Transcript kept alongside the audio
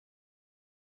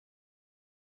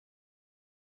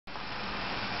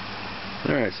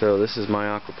Alright, so this is my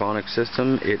aquaponics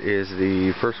system. It is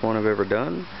the first one I've ever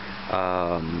done.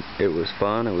 It was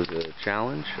fun. It was a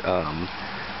challenge.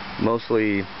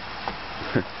 Mostly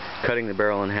cutting the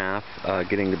barrel in half,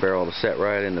 getting the barrel to set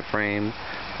right in the frame,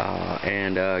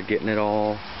 and getting it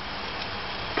all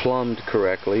plumbed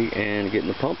correctly and getting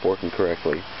the pump working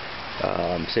correctly.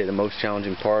 Say the most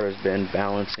challenging part has been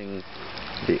balancing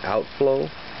the outflow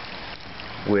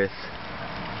with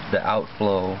the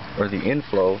outflow, or the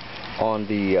inflow on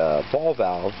the ball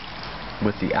valve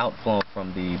with the outflow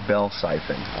from the bell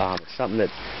siphon. It's something that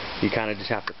you kind of just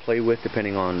have to play with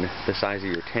depending on the size of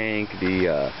your tank,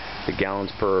 the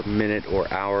gallons per minute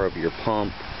or hour of your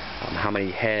pump, how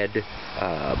many head.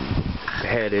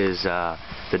 Head is the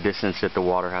distance that the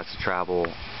water has to travel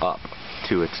up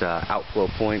to its outflow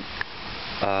point,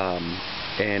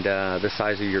 and the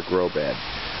size of your grow bed.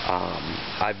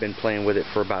 I've been playing with it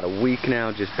for about a week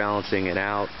now, just balancing it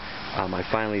out. I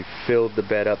finally filled the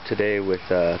bed up today with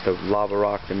the lava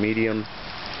rock, the medium,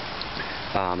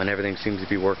 and everything seems to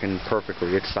be working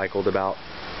perfectly. It's cycled about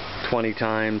 20,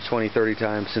 30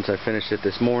 times since I finished it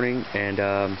this morning, and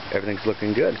everything's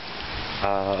looking good.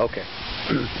 Okay,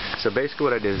 so basically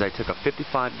what I did is I took a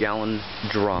 55-gallon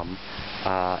drum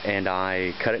and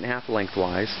I cut it in half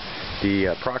lengthwise. The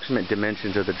approximate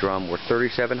dimensions of the drum were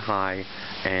 37 high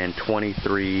and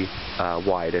 23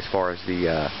 wide as far as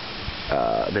the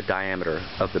diameter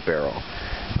of the barrel.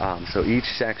 So each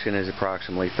section is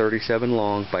approximately 37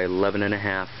 long by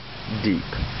 11.5 deep.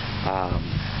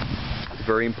 It's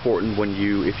very important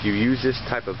if you use this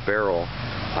type of barrel,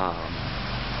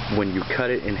 when you cut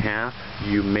it in half,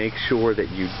 you make sure that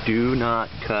you do not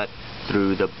cut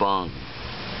through the bung.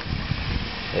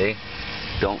 Okay?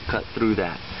 Don't cut through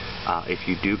that. If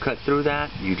you do cut through that,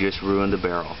 you just ruin the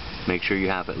barrel. Make sure you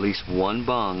have at least one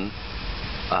bung,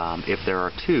 if there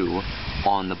are two,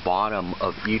 on the bottom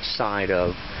of each side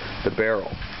of the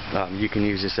barrel. You can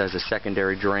use this as a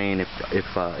secondary drain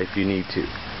if you need to.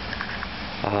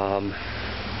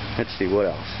 Let's see what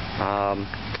else.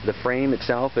 The frame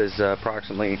itself is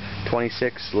approximately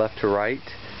 26 left to right,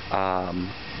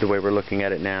 the way we're looking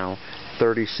at it now,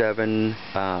 37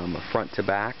 front to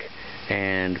back,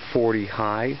 and 40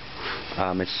 high.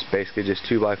 It's basically just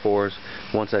 2x4s.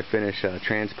 Once I finish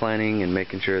transplanting and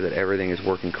making sure that everything is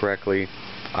working correctly,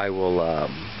 I will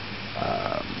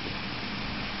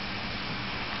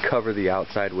cover the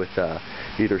outside with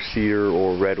either cedar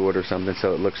or redwood or something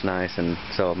so it looks nice, and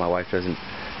so my wife doesn't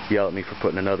yell at me for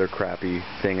putting another crappy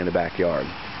thing in the backyard.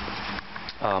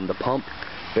 The pump,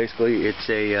 basically it's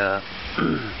a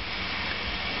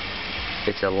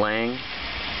it's a Lang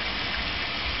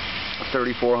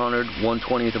 3400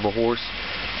 1/20th of a horse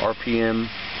RPM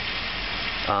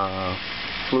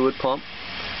fluid pump.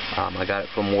 I got it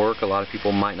from work. A lot of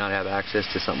people might not have access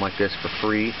to something like this for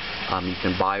free. You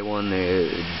can buy one.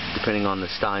 Depending on the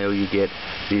style you get,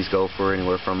 these go for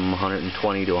anywhere from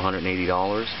 $120 to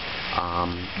 $180.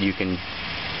 You can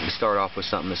start off with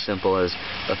something as simple as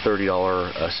a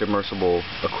 $30 submersible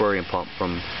aquarium pump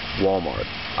from Walmart.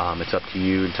 It's up to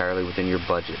you, entirely within your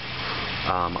budget.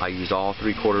 I use all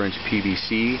 3/4 inch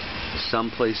PVC. Some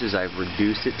places I've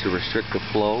reduced it to restrict the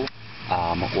flow,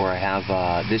 where I have,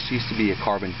 this used to be a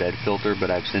carbon bed filter, but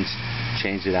I've since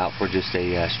changed it out for just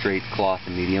a straight cloth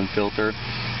and medium filter.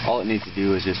 All it needs to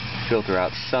do is just filter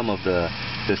out some of the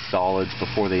solids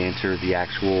before they enter the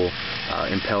actual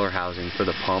impeller housing for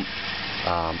the pump.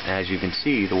 As you can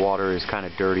see, the water is kind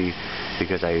of dirty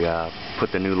because I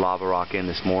put the new lava rock in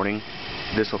this morning.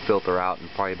 This will filter out in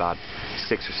probably about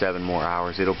 6 or 7 more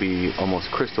hours. It'll be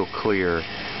almost crystal clear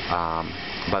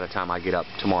by the time I get up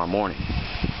tomorrow morning.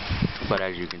 But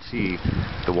as you can see,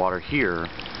 the water here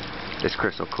is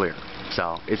crystal clear.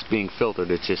 So it's being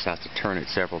filtered. It just has to turn it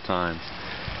several times.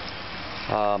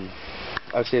 I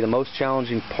would say the most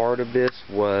challenging part of this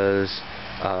was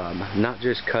not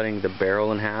just cutting the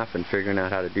barrel in half and figuring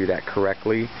out how to do that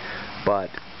correctly, but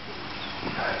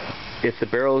if the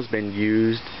barrel has been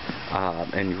used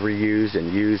and reused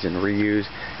and used and reused,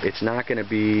 it's not going to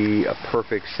be a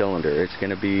perfect cylinder. It's going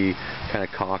to be kind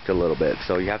of cocked a little bit.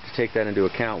 So you have to take that into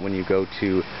account when you go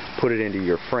to put it into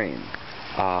your frame.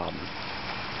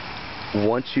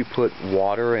 Once you put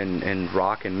water and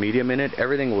rock and medium in it,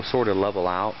 everything will sort of level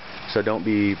out. So don't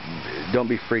be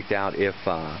freaked out if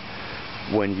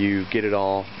when you get it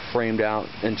all framed out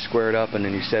and squared up and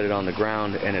then you set it on the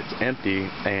ground and it's empty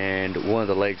and one of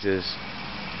the legs is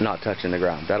not touching the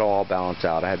ground. That'll all balance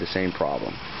out. I had the same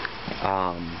problem.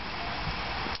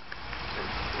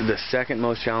 The second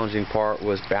most challenging part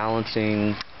was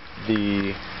balancing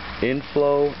the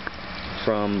inflow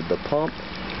from the pump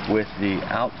with the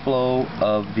outflow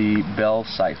of the bell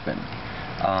siphon.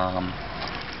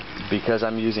 because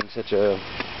I'm using such a,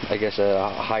 I guess, a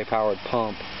high-powered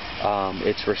pump,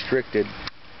 it's restricted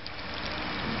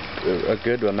a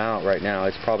good amount right now.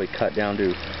 It's probably cut down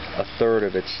to a third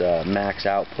of its max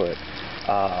output.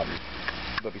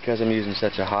 But because I'm using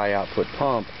such a high output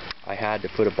pump, I had to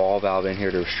put a ball valve in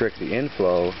here to restrict the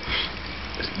inflow,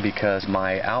 because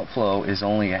my outflow is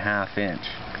only a ½ inch.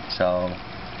 So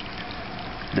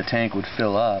the tank would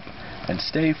fill up and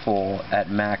stay full at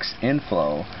max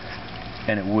inflow,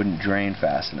 and it wouldn't drain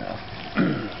fast enough.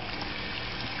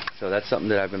 So that's something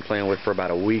that I've been playing with for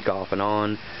about a week off and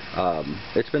on.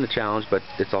 It's been a challenge, but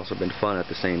it's also been fun at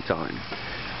the same time.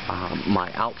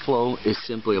 My outflow is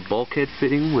simply a bulkhead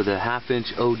fitting with a ½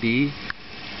 inch OD,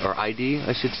 or ID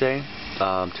I should say,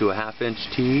 to a ½ inch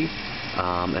T,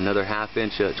 another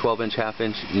 12-inch ½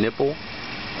 inch nipple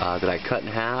that I cut in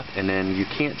half, and then you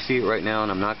can't see it right now,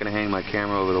 and I'm not going to hang my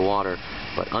camera over the water,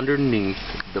 but underneath,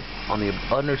 on the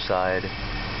underside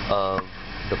of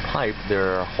the pipe,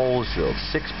 there are holes drilled,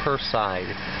 6 per side,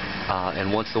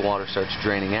 and once the water starts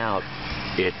draining out,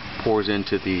 it pours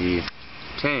into the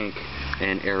tank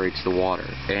and aerates the water,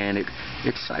 and it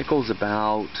cycles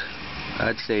about,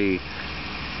 I'd say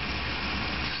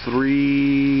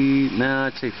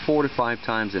 4 to 5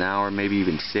 times an hour, maybe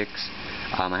even 6.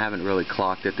 I haven't really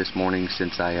clocked it this morning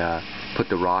since I put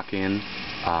the rock in,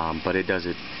 but it does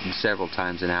it several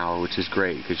times an hour, which is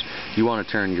great, because you want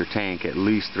to turn your tank at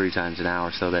least 3 times an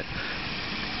hour so that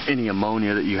any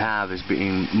ammonia that you have is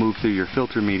being moved through your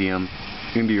filter medium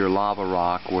into your lava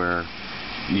rock, where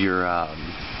your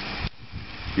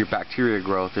bacteria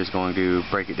growth is going to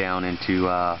break it down into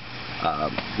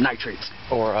nitrates,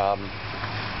 or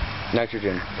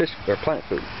nitrogen, fish or plant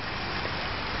food.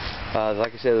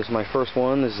 Like I said, this is my first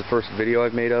one. This is the first video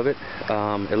I've made of it.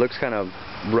 It looks kind of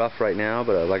rough right now,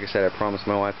 but like I said, I promised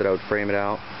my wife that I would frame it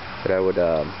out, that I would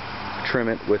trim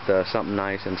it with something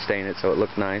nice and stain it so it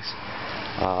looked nice.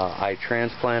 I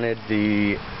transplanted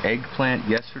the eggplant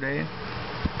yesterday,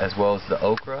 as well as the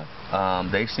okra.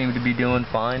 They seem to be doing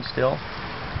fine still.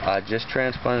 I just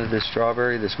transplanted this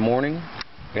strawberry this morning,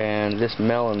 and this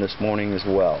melon this morning as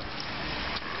well.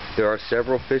 There are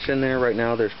several fish in there right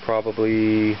now. There's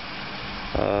probably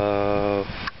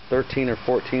 13 or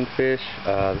 14 fish,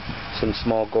 some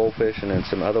small goldfish, and then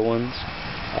some other ones,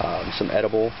 some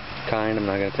edible kind. I'm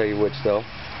not going to tell you which though.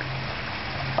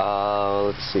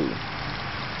 Let's see.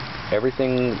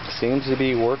 Everything seems to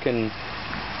be working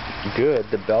good.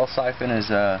 The bell siphon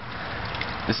is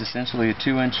essentially a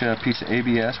 2-inch piece of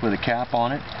ABS with a cap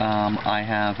on it. I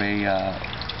have a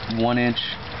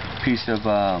 1-inch piece of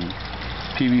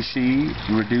PVC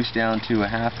reduced down to a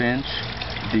 ½ inch.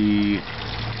 The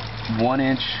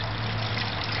 1-inch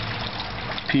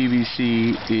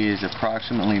PVC is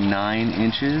approximately 9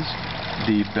 inches.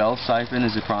 The bell siphon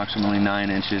is approximately 9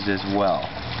 inches as well.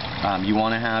 You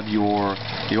want to have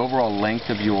the overall length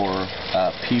of your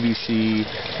PVC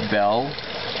bell,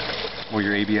 or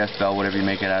your ABS bell, whatever you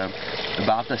make it out of,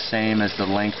 about the same as the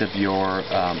length of your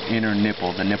inner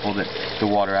nipple, the nipple that the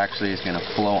water actually is going to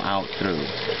flow out through.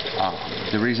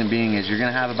 The reason being is you're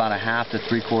going to have about a ½ to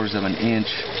 3/4 of an inch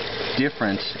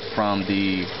difference from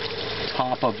the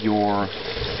top of your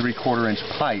 3/4 inch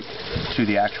pipe to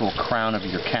the actual crown of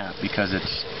your cap, because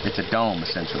it's a dome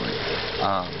essentially.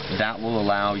 That will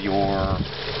allow your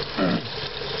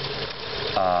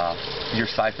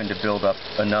siphon to build up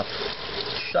enough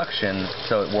suction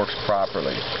so it works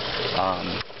properly.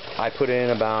 I filled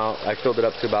it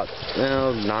up to about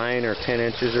 9 or 10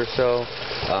 inches or so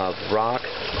of rock.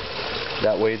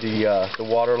 That way the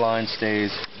water line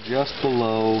stays just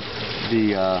below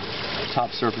the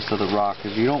top surface of the rock,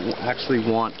 because you don't actually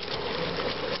want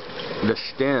the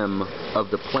stem of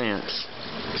the plants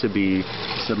to be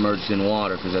submerged in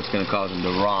water, because that's going to cause them to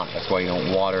rot. That's why you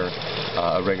don't water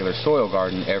a regular soil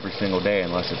garden every single day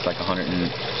unless it's like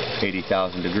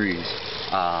 180,000 degrees.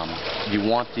 You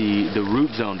want the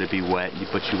root zone to be wet,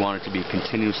 but you want it to be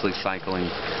continuously cycling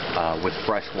with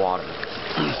fresh water.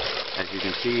 As you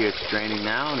can see, it's draining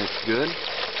now, and it's good.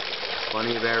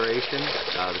 Plenty of aeration.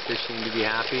 The fish seem to be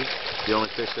happy. The only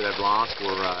fish that I've lost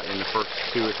were in the first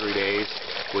 2 or 3 days,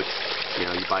 which, you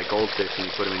know, you buy goldfish and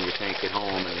you put them in your tank at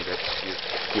home, and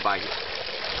you buy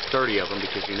 30 of them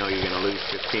because you know you're going to lose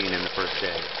 15 in the first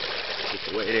day. It's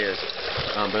just the way it is.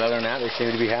 But other than that, they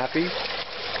seem to be happy.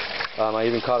 I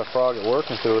even caught a frog at work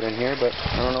and threw it in here, but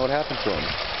I don't know what happened to him.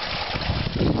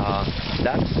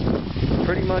 That's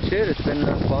pretty much it. It's been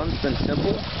fun. It's been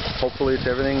simple. Hopefully it's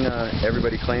everything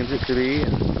everybody claims it to be.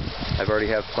 And I've already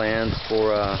have plans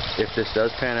for if this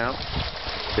does pan out,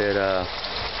 that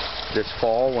this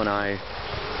fall, when I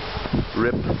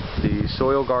rip the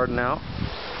soil garden out,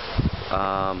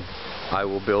 I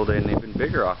will build an even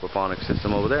bigger aquaponics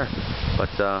system over there.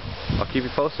 But I'll keep you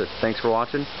posted. Thanks for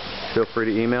watching. Feel free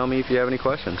to email me if you have any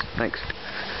questions. Thanks.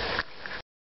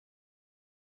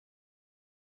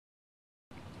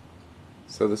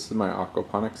 So this is my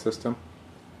aquaponics system.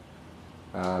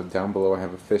 Down below I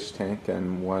have a fish tank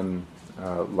and one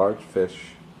large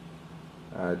fish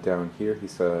down here.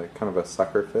 He's kind of a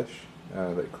sucker fish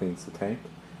that cleans the tank.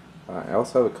 I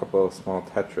also have a couple of small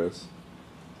tetras.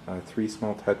 3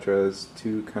 small tetras,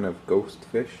 2 kind of ghost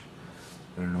fish.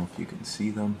 I don't know if you can see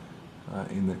them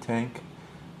in the tank.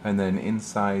 And then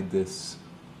inside this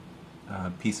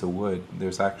piece of wood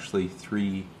there's actually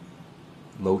 3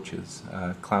 loaches,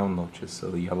 clown loaches,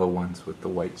 so the yellow ones with the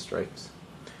white stripes.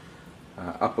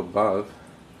 Up above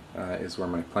is where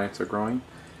my plants are growing,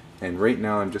 and right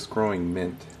now I'm just growing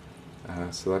mint,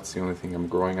 so that's the only thing I'm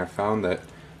growing. I found that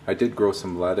I did grow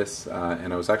some lettuce,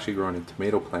 and I was actually growing a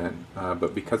tomato plant,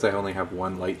 but because I only have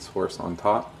one light source on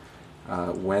top,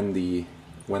 when the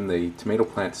tomato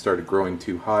plant started growing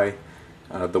too high,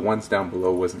 the ones down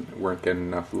below weren't getting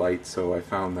enough light, so I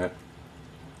found that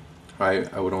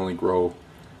I would only grow,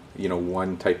 you know,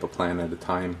 one type of plant at a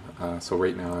time. So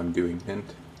right now I'm doing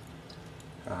mint,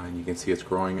 and you can see it's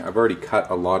growing. I've already cut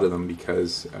a lot of them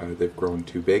because they've grown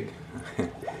too big.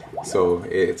 So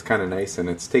it's kind of nice, and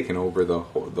it's taken over the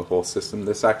whole system.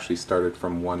 This actually started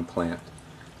from one plant.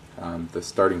 The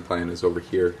starting plant is over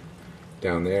here,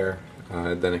 down there.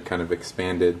 Then it kind of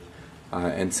expanded,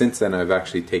 and since then I've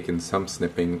actually taken some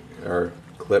snipping or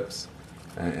clips,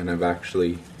 and I've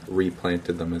actually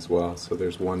replanted them as well. So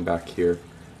there's one back here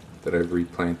that I've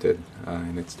replanted,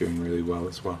 and it's doing really well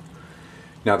as well.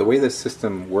 Now the way this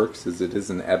system works is it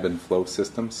is an ebb and flow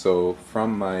system. So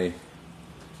from my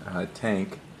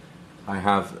tank I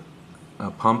have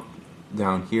a pump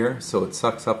down here, so it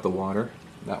sucks up the water.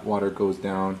 That water goes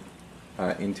down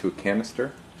into a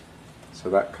canister. So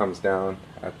that comes down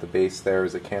at the base. There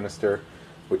is a canister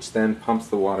which then pumps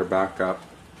the water back up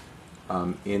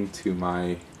into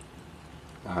my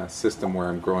system where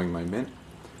I'm growing my mint.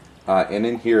 And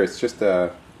in here it's just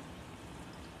a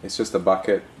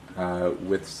bucket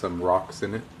with some rocks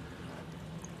in it.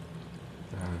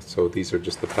 So these are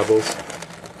just the pebbles.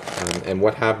 And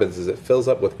what happens is it fills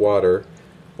up with water.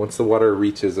 Once the water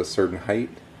reaches a certain height,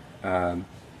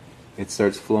 it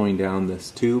starts flowing down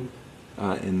this tube,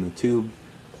 in the tube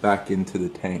back into the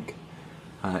tank.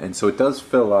 And so it does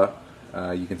fill up.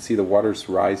 You can see the water's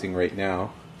rising right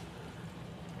now,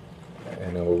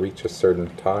 and it will reach a certain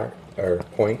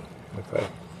point. If I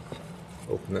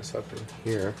open this up in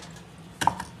here,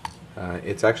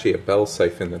 it's actually a bell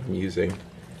siphon that I'm using.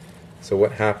 So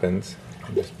what happens,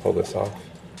 I'll just pull this off.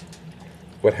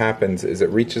 What happens is it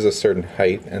reaches a certain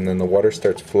height, and then the water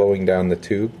starts flowing down the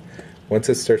tube. Once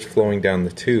it starts flowing down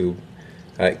the tube,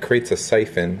 it creates a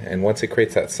siphon, and once it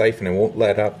creates that siphon, it won't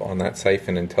let up on that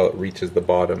siphon until it reaches the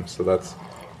bottom. So that's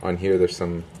on here, there's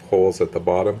some holes at the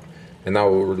bottom, and that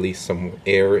will release some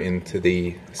air into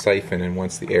the siphon, and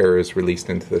once the air is released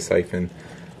into the siphon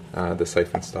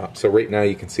stops. So right now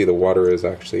you can see the water is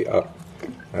actually up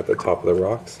at the top of the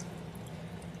rocks.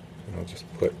 And I'll just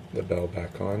put the bell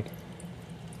back on.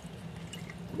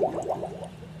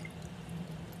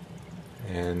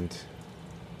 And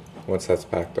once that's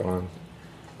backed on,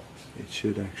 it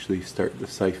should actually start the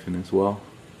siphon as well.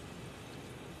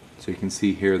 So you can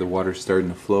see here the water's starting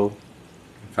to flow.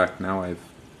 In fact, now let me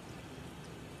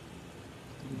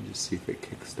just see if it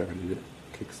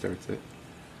kickstarts it.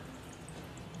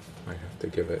 I have to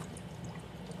give it.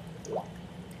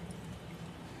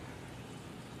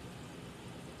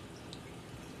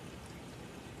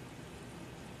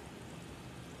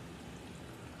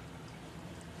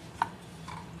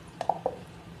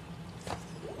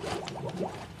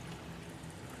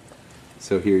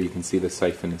 So here you can see the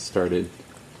siphon has started,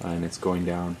 and it's going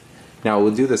down. Now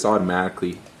we'll do this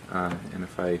automatically, and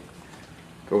if I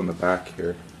go in the back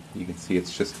here, you can see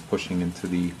it's just pushing into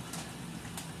the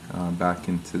back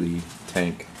into the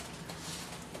tank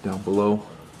down below.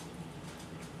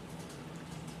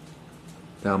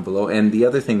 And the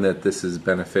other thing that this is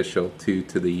beneficial to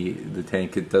the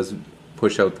tank, it does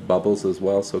push out the bubbles as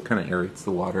well, so it kind of aerates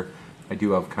the water. I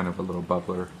do have kind of a little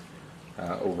bubbler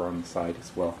over on the side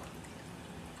as well.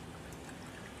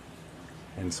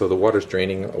 And so the water's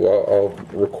draining. Well,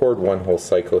 I'll record one whole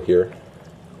cycle here.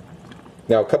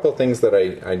 Now, a couple of things that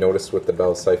I noticed with the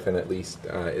bell siphon, at least,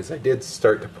 is I did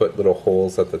start to put little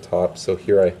holes at the top. So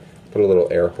here I put a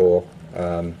little air hole,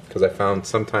 because I found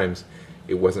sometimes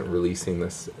it wasn't releasing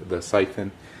the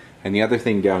siphon. And the other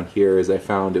thing down here is I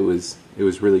found it was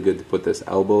really good to put this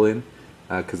elbow in,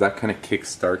 because that kind of kick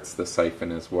starts the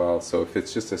siphon as well. So if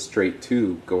it's just a straight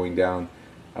tube going down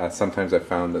sometimes I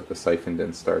found that the siphon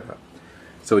didn't start up.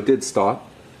 So it did stop.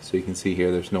 So you can see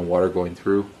here there's no water going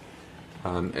through.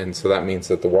 And so that means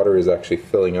that the water is actually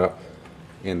filling up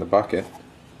in the bucket.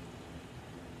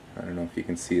 I don't know if you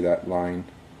can see that line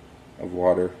of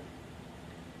water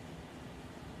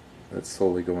that's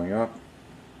slowly going up.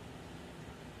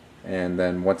 And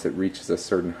then once it reaches a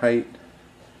certain height,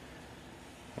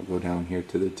 I'll go down here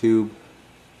to the tube.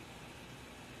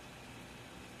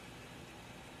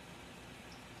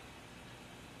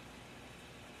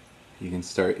 You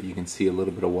can see a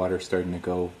little bit of water starting to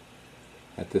go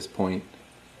at this point.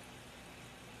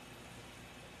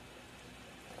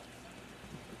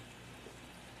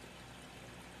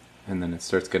 And then it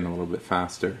starts getting a little bit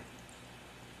faster.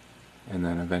 And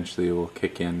then eventually it will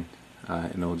kick in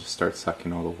and it'll just start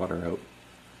sucking all the water out.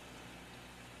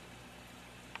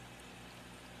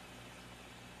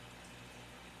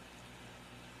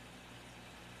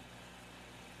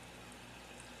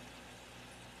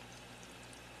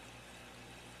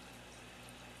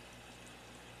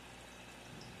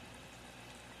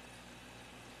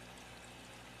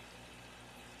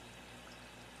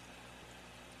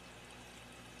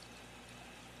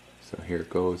 So here it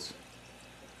goes.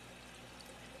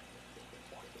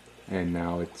 And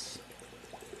now it's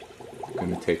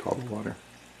going to take all the water.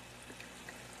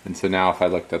 And so now if I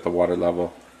looked at the water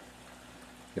level,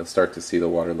 you'll start to see the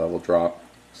water level drop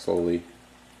slowly.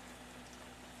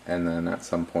 And then at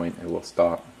some point it will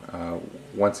stop.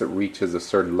 Once it reaches a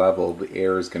certain level, the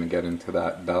air is going to get into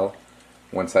that bell.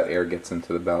 Once that air gets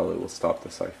into the bell, it will stop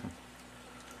the siphon.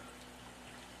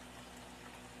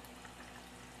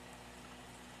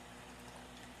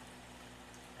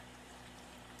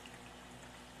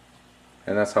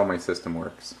 And that's how my system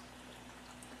works.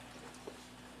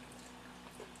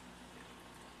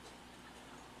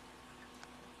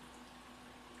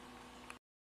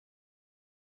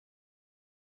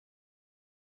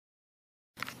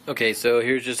 Okay, so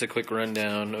here's just a quick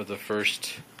rundown of the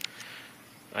first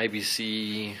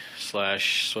IBC /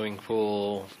 swimming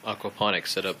pool aquaponics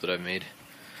setup that I've made.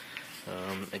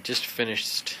 I just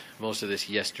finished most of this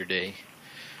yesterday,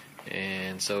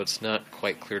 and so it's not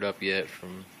quite cleared up yet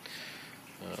from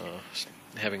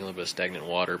having a little bit of stagnant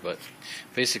water, but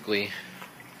basically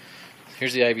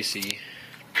here's the IBC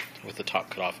with the top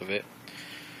cut off of it.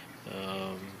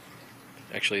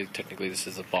 Actually, technically this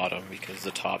is the bottom because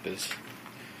the top is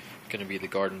going to be the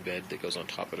garden bed that goes on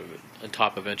top of it, on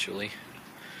top eventually.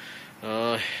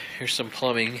 Here's some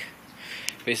plumbing.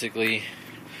 Basically,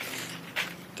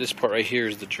 this part right here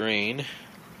is the drain,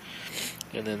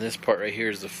 and then this part right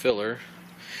here is the filler.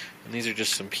 And these are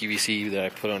just some PVC that I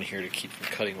put on here to keep from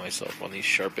cutting myself on these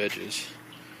sharp edges.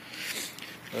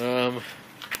 So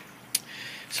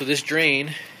this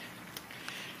drain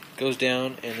goes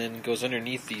down and then goes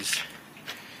underneath these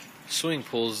swimming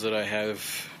pools that I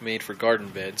have made for garden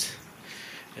beds,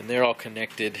 and they're all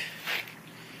connected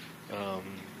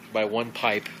by one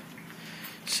pipe.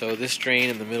 So this drain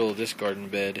in the middle of this garden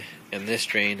bed and this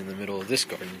drain in the middle of this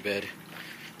garden bed,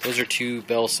 those are two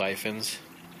bell siphons.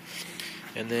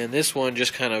 And then this one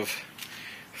just kind of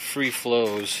free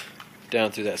flows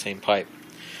down through that same pipe.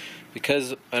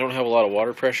 Because I don't have a lot of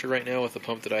water pressure right now with the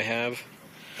pump that I have,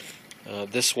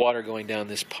 this water going down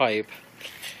this pipe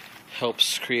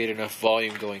helps create enough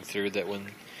volume going through that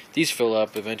when these fill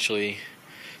up, eventually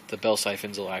the bell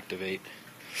siphons will activate.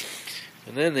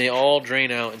 And then they all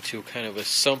drain out into kind of a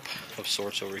sump of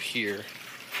sorts over here,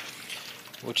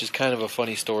 which is kind of a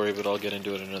funny story, but I'll get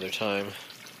into it another time.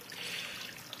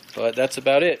 But that's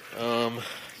about it.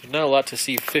 There's not a lot to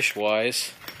see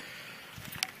fish-wise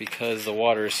because the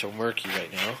water is so murky right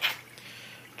now.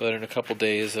 But in a couple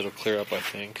days it'll clear up, I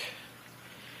think.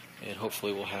 And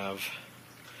hopefully we'll have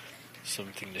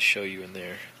something to show you in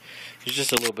there. There's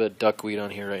just a little bit of duckweed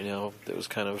on here right now that was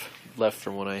kind of left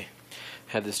from when I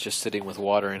had this just sitting with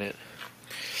water in it.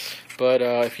 But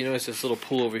if you notice this little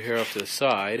pool over here off to the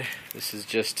side, this is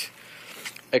just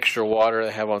extra water I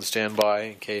have on standby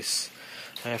in case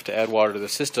I have to add water to the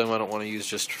system. I don't want to use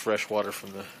just fresh water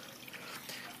from the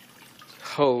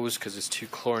hose because it's too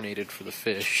chlorinated for the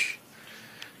fish.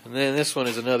 And then this one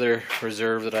is another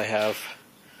reserve that I have,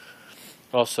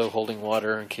 also holding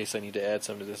water in case I need to add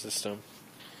some to the system.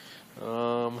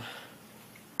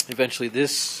 Eventually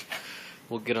this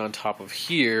will get on top of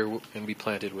here and be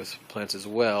planted with plants as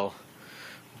well,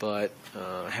 but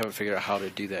I haven't figured out how to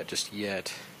do that just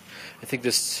yet. I think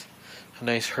this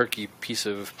nice herky piece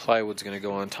of plywood is going to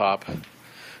go on top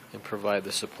and provide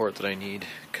the support that I need,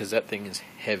 because that thing is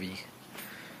heavy,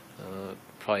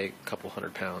 probably a couple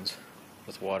 100 pounds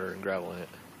with water and gravel in it.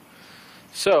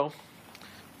 So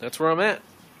that's where I'm at.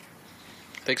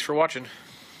 Thanks for watching.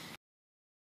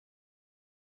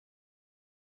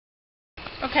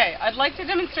 Okay, I'd like to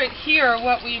demonstrate here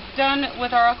what we've done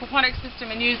with our aquaponics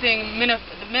system in using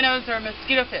the minnows or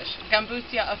mosquito fish,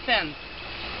 Gambusia offens.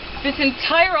 This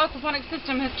entire aquaponics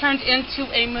system has turned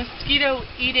into a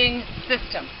mosquito-eating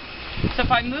system. So if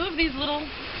I move these little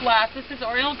flats, this is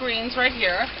oriental greens right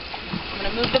here. I'm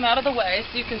going to move them out of the way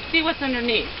so you can see what's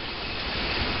underneath.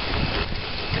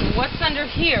 And what's under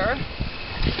here,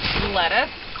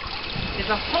 lettuce, is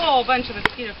a whole bunch of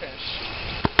mosquito fish.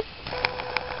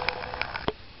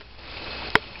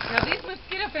 Now these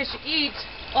mosquito fish eat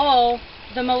all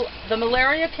the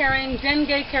malaria-carrying,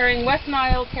 dengue-carrying, West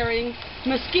Nile-carrying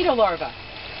mosquito larvae.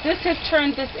 This has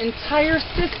turned this entire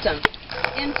system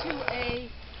into a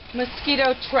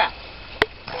mosquito trap.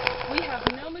 We have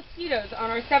no mosquitoes on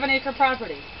our 7-acre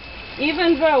property,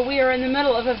 even though we are in the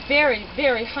middle of a very,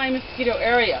 very high mosquito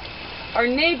area. Our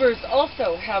neighbors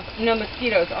also have no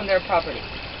mosquitoes on their property.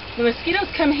 The mosquitoes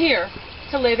come here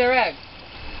to lay their eggs.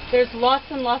 There's lots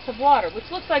and lots of water,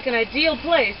 which looks like an ideal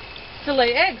place to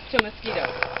lay eggs to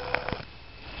mosquitoes.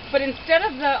 But instead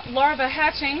of the larvae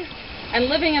hatching and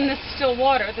living in this still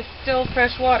water, this still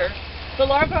fresh water, the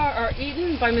larvae are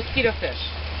eaten by mosquito fish.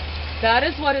 That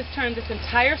is what has turned this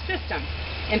entire system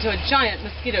into a giant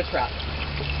mosquito trap.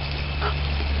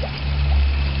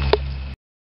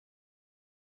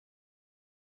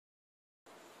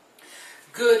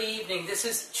 Good evening. This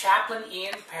is Chaplain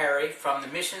Ian Perry from the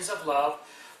Missions of Love.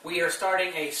 We are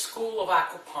starting a school of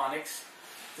aquaponics.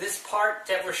 This part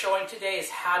that we're showing today is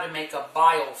how to make a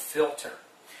biofilter.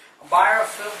 A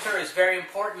biofilter is very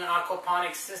important in an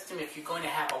aquaponics system if you're going to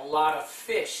have a lot of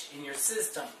fish in your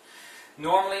system.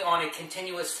 Normally on a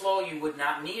continuous flow you would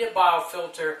not need a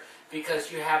biofilter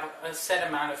because you have a set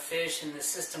amount of fish and the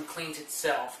system cleans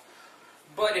itself.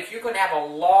 But if you're going to have a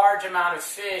large amount of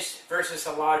fish versus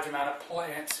a large amount of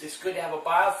plants, it's good to have a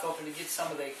biofilter to get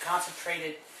some of the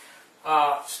concentrated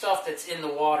stuff that's in the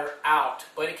water out.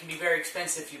 But it can be very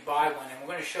expensive if you buy one, and we're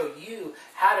going to show you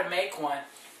how to make one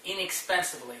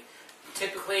inexpensively.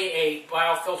 Typically a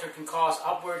biofilter can cost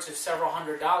upwards of several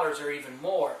 $100s or even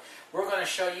more. We're going to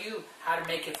show you how to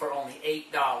make it for only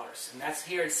 $8, and that's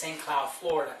here in St. Cloud,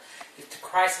 Florida. The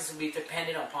prices will be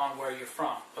dependent upon where you're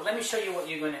from. But let me show you what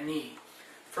you're going to need.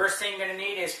 First thing you're going to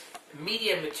need is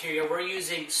media material. We're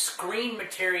using screen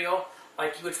material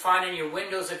like you would find in your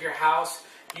windows of your house.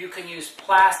 You can use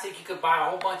plastic. You could buy a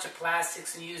whole bunch of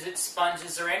plastics and use it,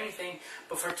 sponges or anything.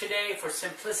 But for today, for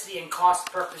simplicity and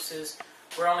cost purposes,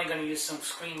 we're only going to use some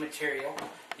screen material.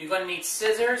 You're going to need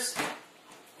scissors.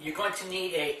 You're going to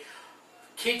need a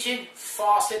kitchen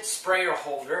faucet sprayer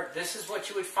holder. This is what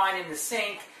you would find in the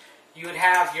sink. You would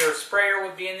have your sprayer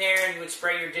would be in there and you would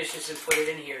spray your dishes and put it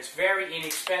in here. It's very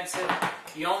inexpensive.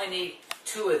 You only need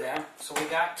 2 of them. So we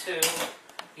got 2.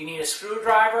 You need a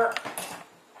screwdriver,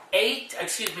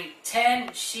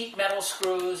 10 sheet metal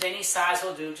screws. Any size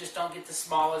will do. Just don't get the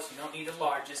smallest. You don't need the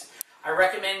largest. I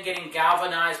recommend getting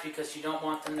galvanized because you don't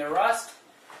want them to rust.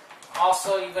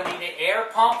 Also, you're going to need an air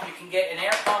pump. You can get an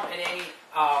air pump at any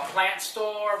plant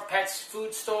store, pets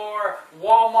food store,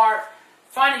 Walmart.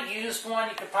 Find a used one.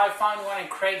 You could probably find one in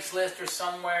Craigslist or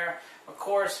somewhere. Of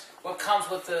course, what comes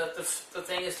with the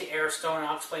thing is the air stone.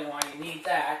 I'll explain why you need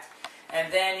that. And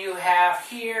then you have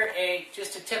here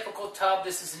just a typical tub.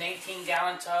 This is an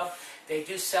 18-gallon tub. They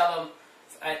do sell them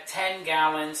at 10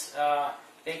 gallons.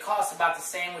 They cost about the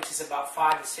same, which is about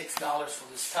 $5 to $6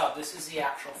 for this tub. This is the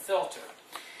actual filter.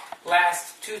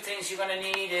 Last 2 things you're going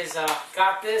to need is,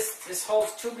 got this. This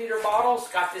holds 2-liter bottles.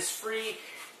 Got this free.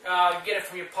 You get it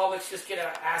from your Publix. Just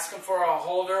ask them for a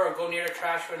holder or go near the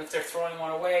trash bin if they're throwing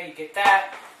one away. You get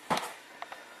that.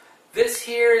 This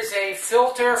here is a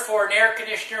filter for an air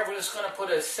conditioner. We're just going to put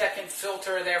a second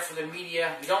filter there for the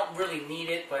media. You don't really need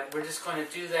it, but we're just going to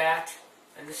do that.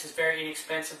 And this is very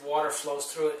inexpensive. Water flows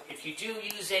through it. If you do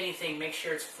use anything, make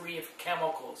sure it's free of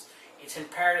chemicals. It's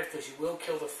imperative because you will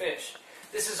kill the fish.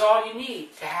 This is all you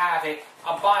need to have a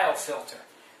biofilter.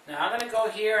 Now I'm going to go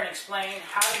here and explain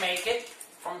how to make it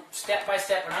from step by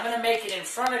step. And I'm going to make it in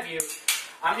front of you.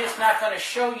 I'm just not going to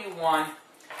show you one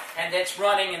and that's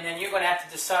running, and then you're going to have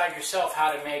to decide yourself how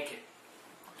to make it.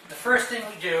 The first thing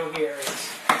we do here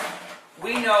is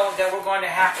we know that we're going to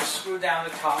have to screw down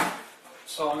the top.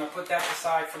 So I'm going to put that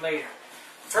aside for later.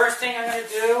 First thing I'm going to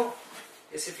do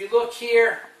is, if you look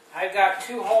here, I've got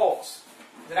 2 holes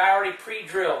that I already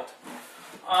pre-drilled.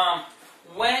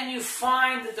 When you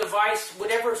find the device,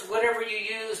 whatever you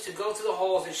use to go through the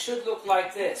holes, it should look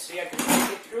like this. So you have to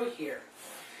take it through here.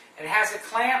 It has a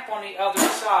clamp on the other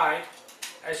side.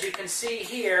 As you can see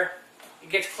here,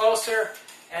 it gets closer,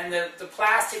 and the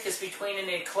plastic is between, and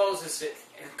it closes it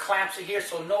and clamps it here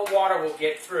so no water will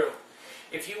get through.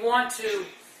 If you want to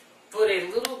put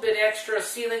a little bit extra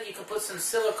sealant, you can put some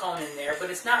silicone in there, but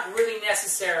it's not really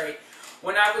necessary.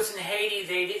 When I was in Haiti,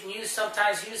 they didn't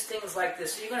sometimes use things like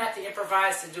this, so you're going to have to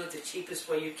improvise to do it the cheapest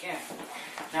way you can.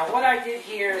 Now what I did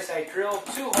here is I drilled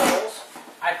 2 holes,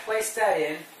 I placed that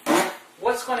in.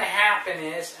 What's going to happen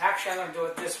is, actually I'm going to do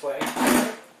it this way.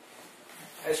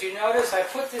 As you notice, I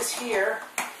put this here,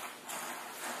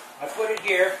 I put it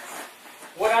here.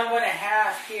 What I'm going to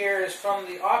have here is from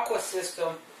the aqua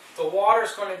system, the water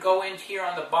is going to go in here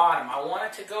on the bottom. I want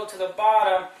it to go to the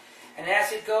bottom, and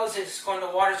as it goes,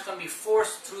 the water is going to be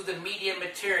forced through the medium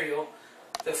material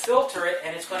to filter it,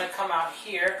 and it's going to come out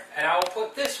here, and I will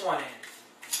put this one in.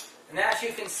 And as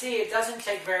you can see, it doesn't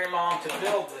take very long to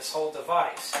build this whole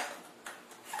device.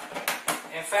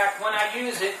 In fact, when I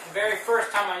use it, the very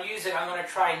first time I use it, I'm going to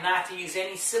try not to use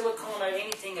any silicone or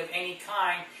anything of any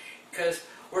kind, because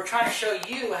we're trying to show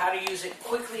you how to use it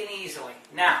quickly and easily.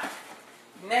 Now,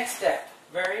 next step,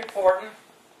 very important.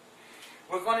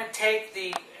 We're going to take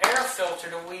the air filter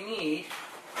that we need.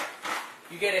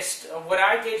 You get what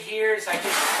I did here is I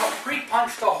just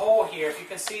pre-punched a hole here. If you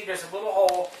can see, there's a little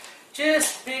hole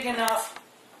just big enough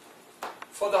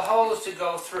for the hose to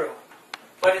go through.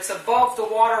 But it's above the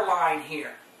water line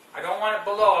here. I don't want it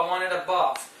below, I want it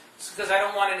above. It's because I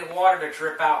don't want any water to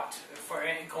drip out for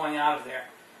any going out of there.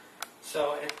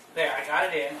 So there, I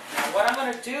got it in. Now what I'm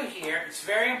going to do here, it's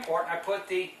very important, I put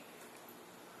the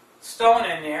stone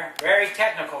in there, very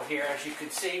technical here as you can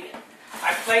see.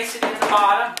 I place it in the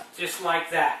bottom, just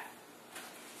like that.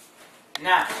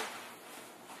 Now,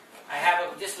 I have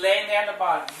it just laying there in the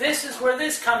bottom. This is where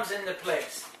this comes into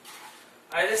place.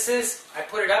 I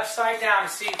put it upside down.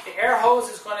 See, the air hose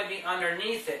is going to be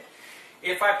underneath it.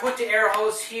 If I put the air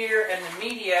hose here and the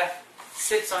media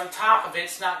sits on top of it,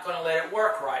 it's not going to let it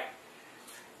work right.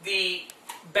 The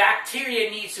bacteria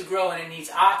needs to grow and it needs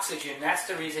oxygen. That's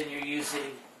the reason you're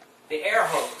using the air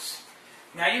hose.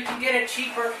 Now you can get a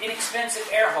cheaper, inexpensive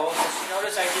air hose. As you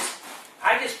notice,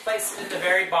 I just placed it in the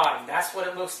very bottom. That's what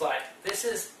it looks like. This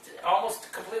is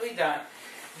almost completely done.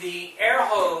 The air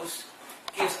hose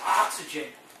gives oxygen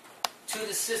to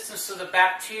the system so the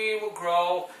bacteria will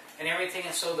grow and everything,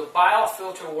 and so the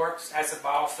biofilter works as a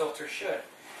biofilter should.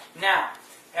 Now,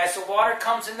 as the water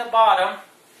comes in the bottom,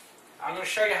 I'm going to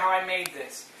show you how I made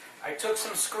this. I took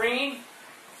some screen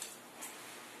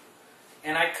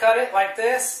and I cut it like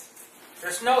this.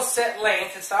 There's no set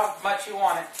length, it's how much you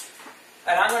want it.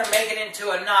 And I'm going to make it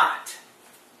into a knot.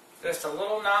 Just a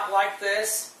little knot like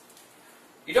this.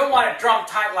 You don't want it drum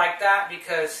tight like that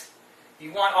because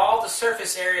you want all the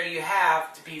surface area you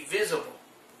have to be visible.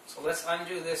 So let's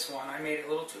undo this one. I made it a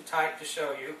little too tight to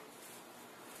show you.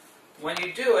 When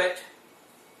you do it,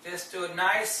 just do it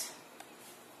nice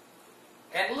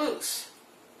and loose.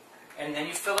 And then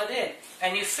you fill it in.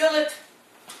 And you fill it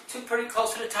to pretty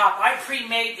close to the top. I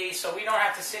pre-made these so we don't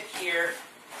have to sit here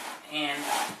and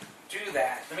do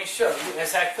that. Let me show you.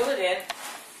 As I fill it in,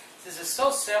 this is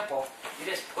so simple. You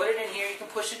just put it in here. You can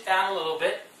push it down a little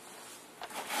bit.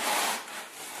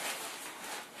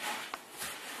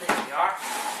 There we are.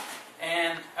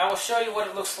 And I will show you what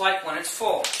it looks like when it's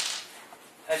full.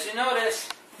 As you notice,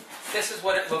 this is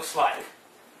what it looks like.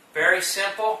 Very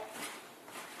simple.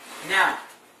 Now,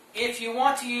 if you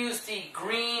want to use the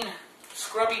green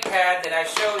scrubby pad that I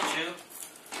showed you,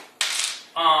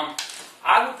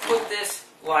 I would put this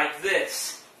like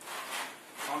this.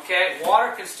 Okay,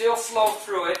 water can still flow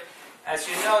through it. As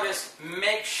you notice,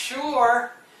 make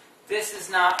sure this is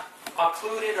not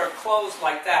occluded or closed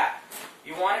like that.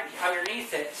 You want it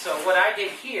underneath it. So what I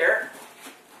did here,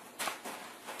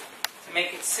 to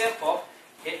make it simple,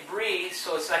 it breathes,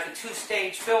 so it's like a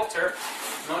two-stage filter.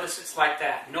 Notice it's like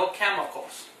that, no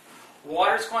chemicals.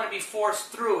 Water's going to be forced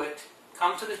through it,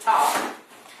 come to the top.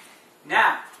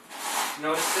 Now,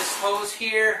 notice this hose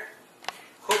here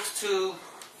hooks to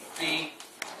the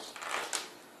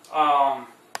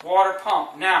water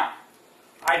pump. Now,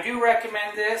 I do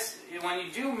recommend this. When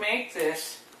you do make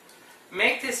this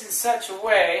in such a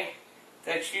way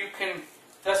that you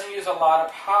doesn't use a lot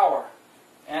of power.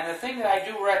 And the thing that I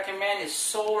do recommend is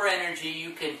solar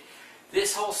energy.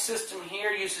 This whole system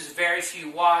here uses very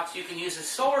few watts. You can use a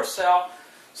solar cell,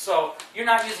 so you're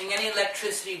not using any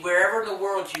electricity wherever in the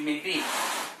world you may be.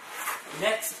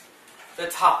 Next, the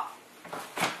top.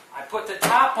 I put the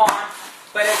top on,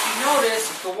 but as you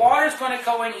notice, the water's going to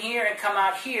go in here and come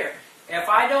out here. If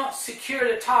I don't secure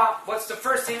the top, what's the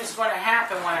first thing that's going to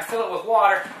happen when I fill it with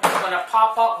water? It's going to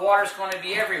pop up, water's going to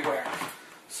be everywhere.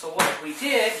 So what we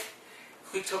did,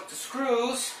 we took the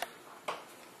screws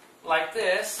like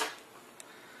this.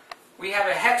 We have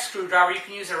a hex screwdriver. You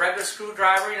can use a regular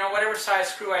screwdriver, whatever size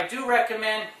screw. I do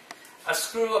recommend a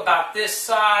screw about this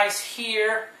size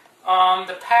here.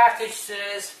 The package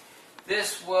says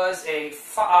this was a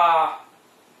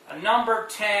number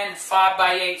 10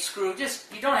 5x8 screw.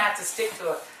 Just, you don't have to stick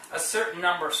to a certain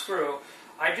number screw.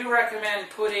 I do recommend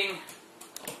putting,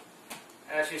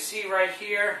 as you see right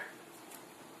here,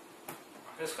 I'm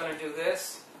just going to do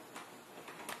this.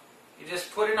 You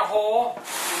just put in a hole.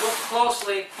 If you look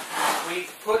closely, we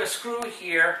put a screw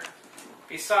here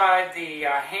beside the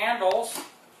handles,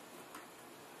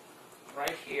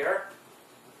 right here.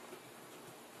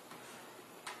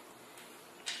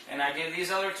 And I do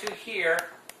these other two here.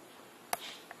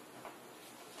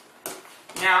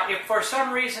 Now, if for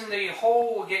some reason the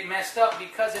hole will get messed up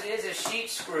because it is a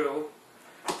sheet screw,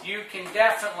 you can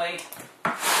definitely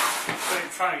put it in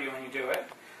front of you when you do it.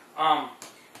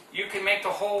 You can make the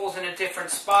holes in a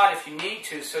different spot if you need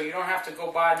to, so you don't have to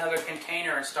go buy another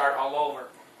container and start all over.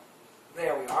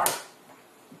 There we are.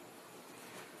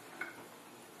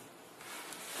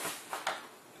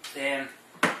 Then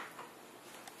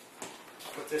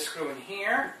put this screw in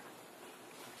here.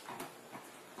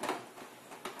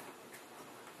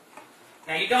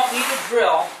 Now you don't need a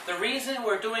drill. The reason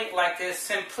we're doing it like this,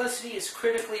 simplicity is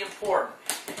critically important.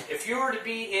 If you were to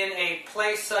be in a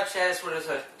place such as where there's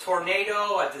a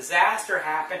tornado, a disaster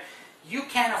happen, you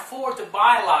can't afford to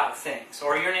buy a lot of things,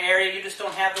 or you're in an area you just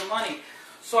don't have the money.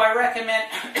 So I recommend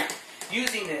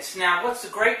using this. Now what's the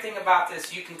great thing about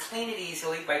this, you can clean it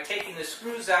easily by taking the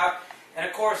screws out, and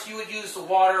of course you would use the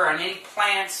water on any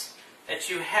plants that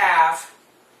you have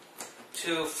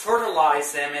to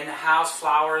fertilize them in the house,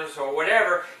 flowers or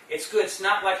whatever. It's good. It's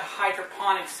not like a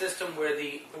hydroponic system where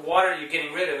the water you're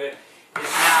getting rid of it is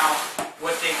now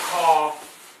what they call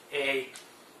a,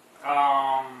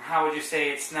 how would you say,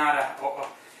 it's not a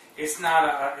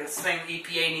thing.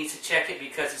 EPA needs to check it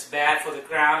because it's bad for the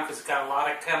ground because it's got a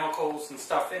lot of chemicals and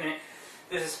stuff in it.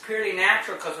 This is purely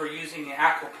natural because we're using the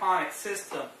aquaponics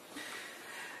system.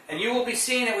 And you will be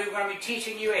seeing that we're going to be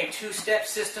teaching you a two-step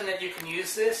system that you can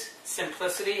use this.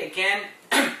 Simplicity. Again,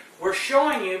 we're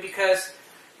showing you because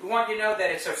we want you to know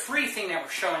that it's a free thing that we're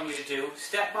showing you to do,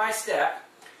 step by step.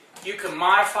 You can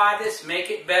modify this, make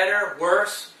it better,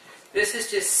 worse. This is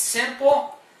just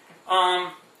simple.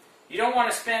 You don't want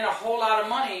to spend a whole lot of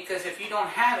money because if you don't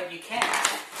have it, you can't.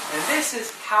 And this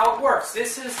is how it works.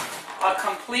 This is a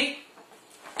complete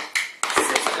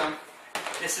system.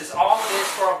 This is all it is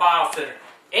for a biofilter.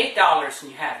 $8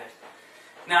 and you have it.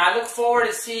 Now I look forward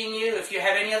to seeing you. If you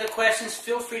have any other questions,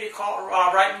 feel free to call,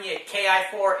 write me at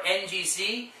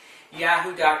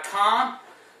ki4ngz@yahoo.com.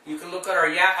 You can look at our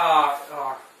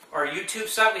YouTube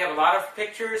site. We have a lot of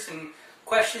pictures and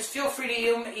questions. Feel free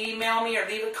to email me or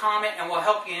leave a comment, and we'll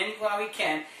help you in any way we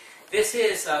can. This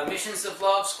is Missions of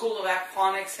Love, School of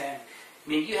Aquaponics, and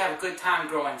may you have a good time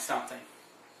growing something.